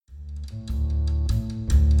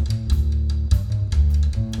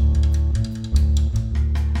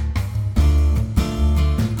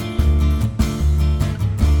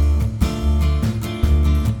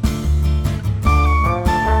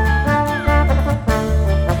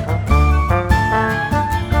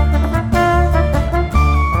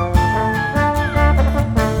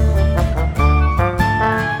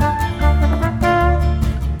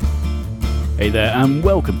and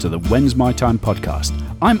welcome to the When's My Time podcast.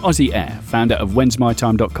 I'm Ozzy Air, founder of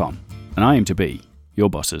whensmytime.com, and I aim to be your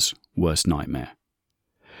boss's worst nightmare.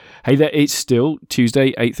 Hey there, it's still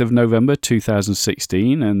Tuesday, 8th of November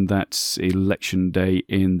 2016, and that's election day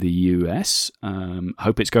in the US.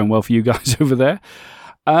 Hope it's going well for you guys over there.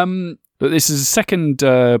 But this is the second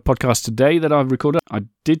podcast today that I've recorded. I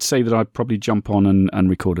did say that I'd probably jump on and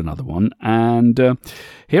record another one, and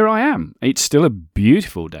here I am. It's still a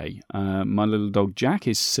beautiful day. My little dog Jack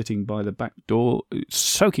is sitting by the back door,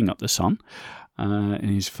 soaking up the sun in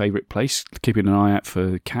his favourite place, keeping an eye out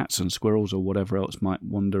for cats and squirrels or whatever else might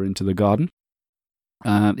wander into the garden.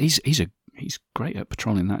 He's great at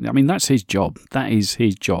patrolling that. I mean, that's his job. That is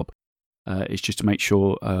his job. It's just to make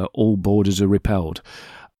sure all boarders are repelled.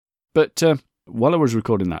 But while I was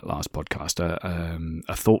recording that last podcast,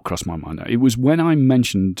 a thought crossed my mind. It was when I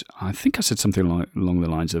mentioned, I think I said something along the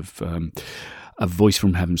lines of a voice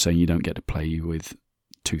from heaven saying you don't get to play with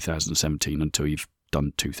 2017 until you've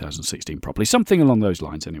done 2016 properly. Something along those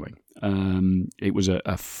lines anyway. It was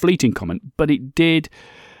a fleeting comment, but it did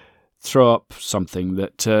throw up something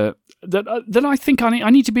that I think I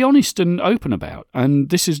need to be honest and open about.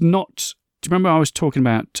 And this is not... Do you remember I was talking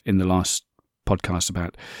about in the last podcast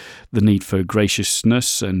about the need for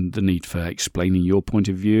graciousness and the need for explaining your point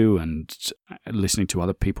of view and listening to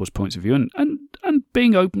other people's points of view and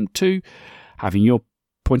being open to having your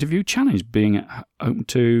point of view challenged, being open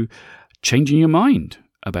to changing your mind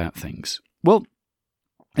about things. Well,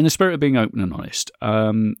 in the spirit of being open and honest,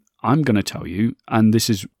 I'm going to tell you, and this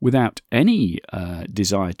is without any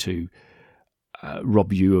desire to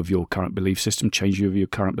rob you of your current belief system, change you of your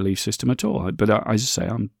current belief system at all. But as I say,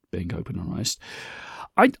 I'm being open and honest.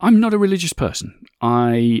 I'm not a religious person.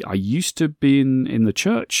 I used to be in the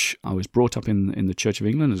church. I was brought up in the Church of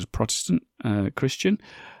England as a Protestant Christian,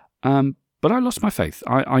 but I lost my faith.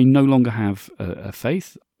 I no longer have a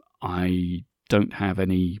faith. I don't have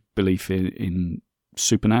any belief in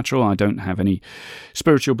supernatural. I don't have any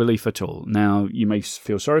spiritual belief at all. Now, you may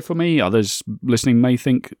feel sorry for me. Others listening may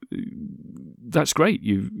think that's great.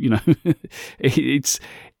 You know,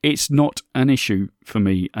 it's not an issue for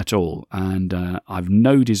me at all, and I've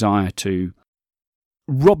no desire to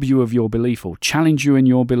rob you of your belief or challenge you in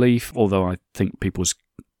your belief. Although I think people's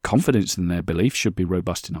confidence in their belief should be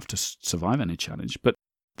robust enough to survive any challenge. But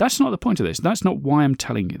that's not the point of this. That's not why I'm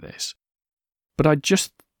telling you this. But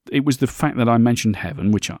it was the fact that I mentioned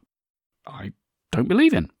heaven, which I don't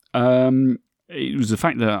believe in. It was the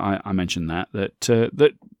fact that I mentioned that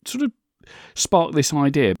sort of sparked this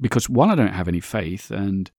idea, because while I don't have any faith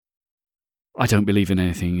and I don't believe in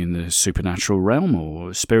anything in the supernatural realm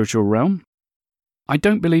or spiritual realm, I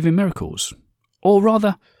don't believe in miracles. Or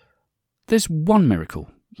rather, there's one miracle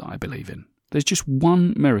that I believe in. There's just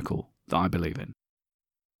one miracle that I believe in.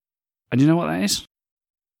 And you know what that is?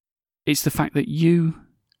 It's the fact that you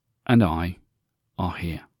and I are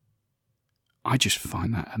here. I just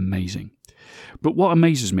find that amazing. But what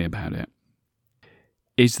amazes me about it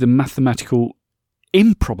is the mathematical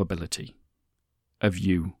improbability of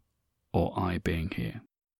you or I being here.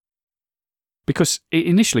 Because it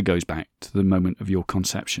initially goes back to the moment of your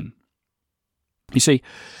conception. You see,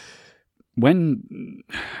 when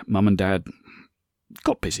Mum and Dad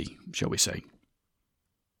got busy, shall we say,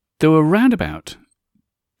 there were around about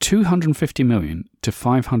 250 million to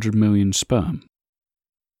 500 million sperm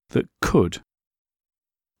that could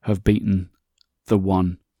have beaten the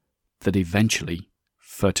one that eventually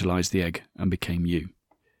fertilized the egg and became you.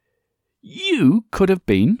 You could have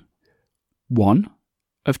been one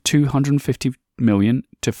of 250 million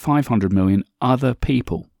to 500 million other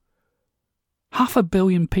people. 500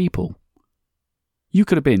 million people. You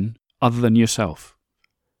could have been other than yourself.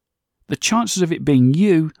 The chances of it being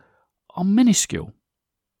you are minuscule.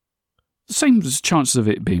 The same as the chances of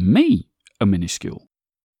it being me are minuscule.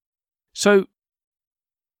 So,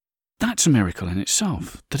 that's a miracle in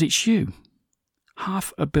itself, that it's you.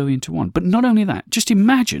 500 million to 1. But not only that, just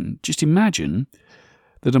imagine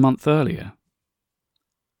that a month earlier,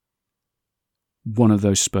 one of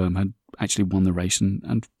those sperm had actually won the race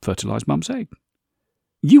and fertilised Mum's egg.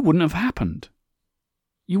 You wouldn't have happened.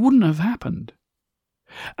 You wouldn't have happened.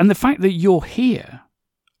 And the fact that you're here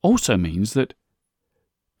also means that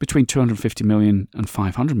between 250 million and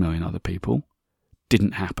 500 million other people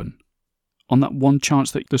didn't happen. On that one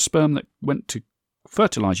chance that the sperm that went to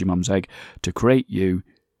fertilise your mum's egg to create you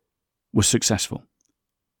was successful,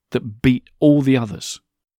 that beat all the others.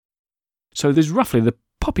 So there's roughly the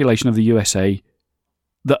population of the USA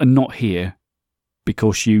that are not here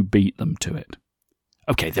because you beat them to it.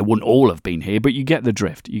 Okay, they wouldn't all have been here, but you get the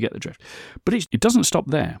drift. But it doesn't stop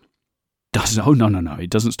there. doesn't. Oh, no. It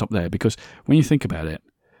doesn't stop there, because when you think about it,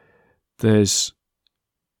 there's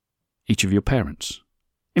each of your parents.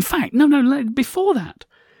 In fact, no, before that,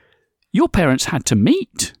 your parents had to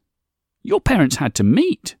meet. Your parents had to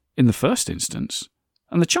meet in the first instance.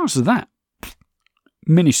 And the chances of that,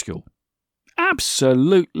 minuscule.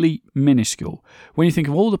 Absolutely minuscule. When you think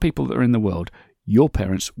of all the people that are in the world, your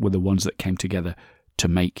parents were the ones that came together to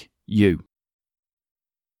make you.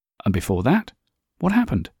 And before that, what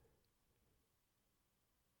happened?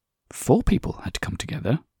 4 people had to come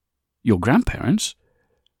together, your grandparents,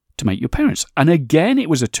 to make your parents. And again, it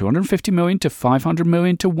was a 250 million to 500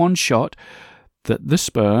 million to 1 shot that the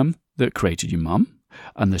sperm that created your mum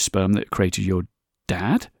and the sperm that created your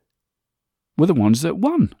dad were the ones that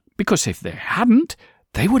won. Because if they hadn't,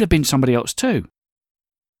 they would have been somebody else too.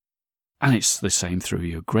 And it's the same through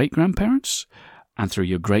your great-grandparents and through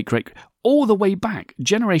your great-great, all the way back,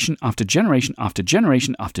 generation after generation after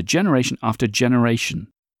generation after generation after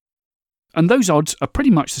generation. And those odds are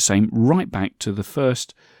pretty much the same right back to the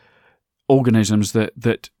first organisms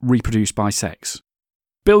that reproduce by sex.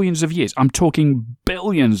 Billions of years. I'm talking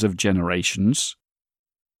billions of generations.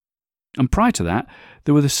 And prior to that,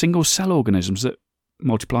 there were the single-cell organisms that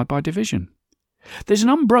multiplied by division. There's an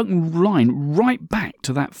unbroken line right back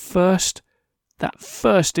to that first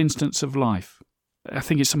instance of life. I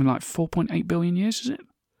think it's something like 4.8 billion years, is it?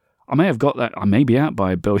 I may have got that. I may be out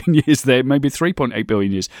by 1 billion years there, maybe 3.8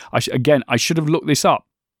 billion years. I should have looked this up.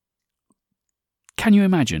 Can you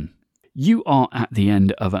imagine? You are at the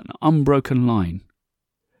end of an unbroken line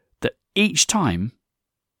that each time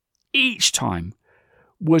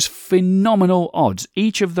was phenomenal odds.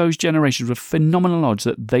 Each of those generations were phenomenal odds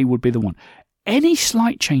that they would be the one. Any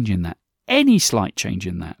slight change in that,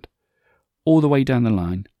 all the way down the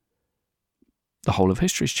line, the whole of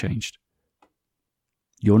history's changed.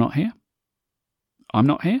 You're not here. I'm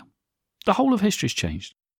not here. The whole of history's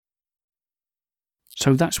changed.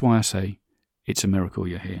 So that's why I say it's a miracle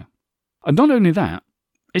you're here. And not only that,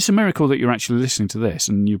 it's a miracle that you're actually listening to this,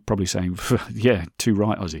 and you're probably saying, yeah, too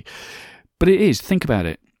right, Ozzy. But it is. Think about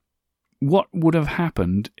it. What would have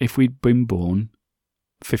happened if we'd been born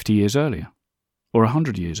 50 years earlier or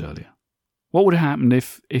 100 years earlier? What would have happened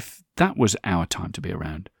if that was our time to be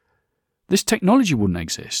around? This technology wouldn't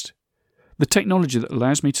exist. The technology that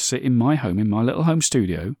allows me to sit in my home, in my little home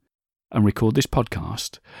studio, and record this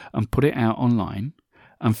podcast and put it out online,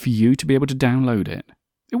 and for you to be able to download it,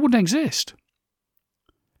 it wouldn't exist.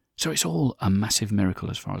 So it's all a massive miracle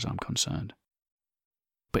as far as I'm concerned.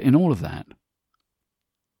 But in all of that,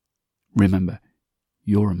 remember,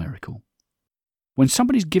 you're a miracle. When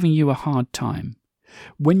somebody's giving you a hard time,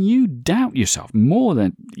 when you doubt yourself more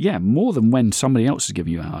than when somebody else is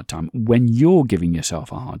giving you a hard time, when you're giving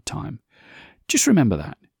yourself a hard time, just remember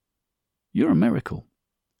that. You're a miracle.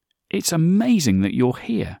 It's amazing that you're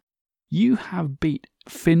here. You have beat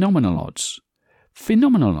phenomenal odds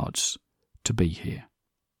to be here.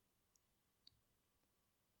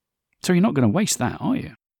 So you're not going to waste that, are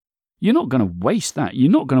you? You're not going to waste that. You're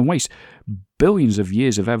not going to waste billions of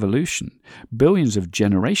years of evolution, billions of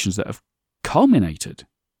generations that have culminated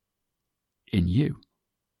in you,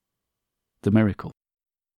 the miracle.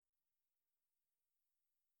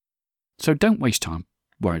 So don't waste time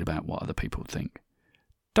worried about what other people think.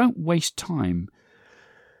 Don't waste time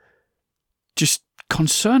just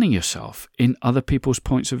concerning yourself in other people's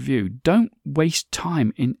points of view. Don't waste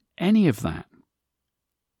time in any of that.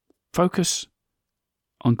 Focus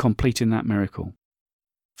on completing that miracle.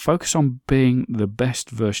 Focus on being the best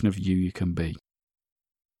version of you can be.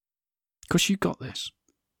 Because you've got this.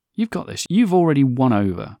 You've got this. You've already won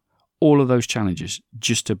over all of those challenges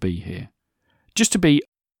just to be here. Just to be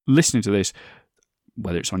listening to this,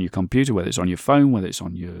 whether it's on your computer, whether it's on your phone, whether it's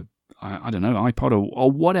on your, iPod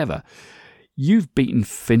or whatever. You've beaten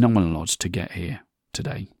phenomenal odds to get here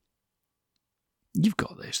today. You've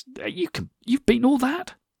got this. You've beaten all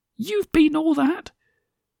that. You've beaten all that.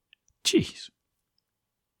 Jeez.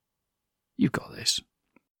 You've got this.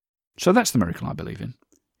 So that's the miracle I believe in.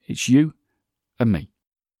 It's you and me.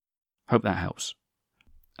 Hope that helps.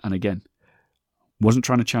 And again, wasn't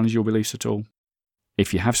trying to challenge your beliefs at all.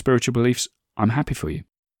 If you have spiritual beliefs, I'm happy for you.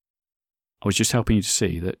 I was just helping you to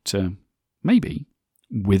see that maybe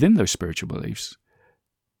within those spiritual beliefs,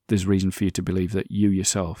 there's reason for you to believe that you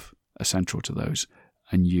yourself are central to those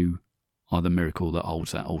and you are the miracle that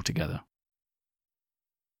holds that all together.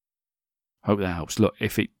 Hope that helps. Look,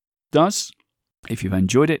 if it does, if you've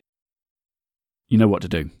enjoyed it, you know what to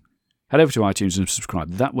do. Head over to iTunes and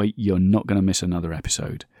subscribe. That way you're not going to miss another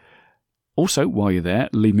episode. Also, while you're there,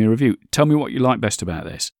 leave me a review. Tell me what you like best about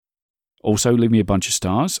this. Also, leave me a bunch of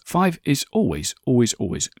stars. 5 is always, always,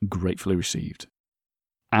 always gratefully received.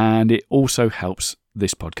 And it also helps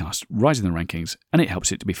this podcast rise in the rankings, and it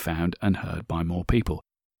helps it to be found and heard by more people.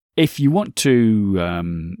 If you want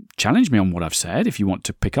to challenge me on what I've said, if you want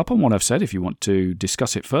to pick up on what I've said, if you want to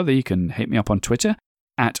discuss it further, you can hit me up on Twitter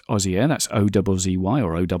at OzzyEyre, that's O-Z-Z-Y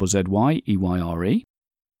or O-Z-Z-Y-E-Y-R-E.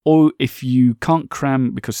 Or if you can't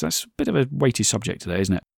cram, because that's a bit of a weighty subject today,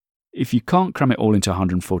 isn't it? If you can't cram it all into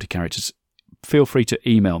 140 characters, feel free to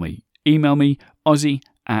email me. Email me,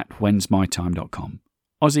 ozzy@whensmytime.com.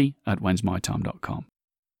 ozzy@whensmytime.com.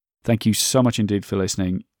 Thank you so much indeed for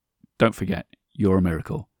listening. Don't forget, you're a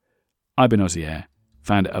miracle. I've been Ozzy Eyre,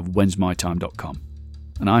 founder of whensmytime.com,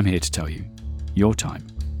 and I'm here to tell you, your time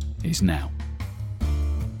is now.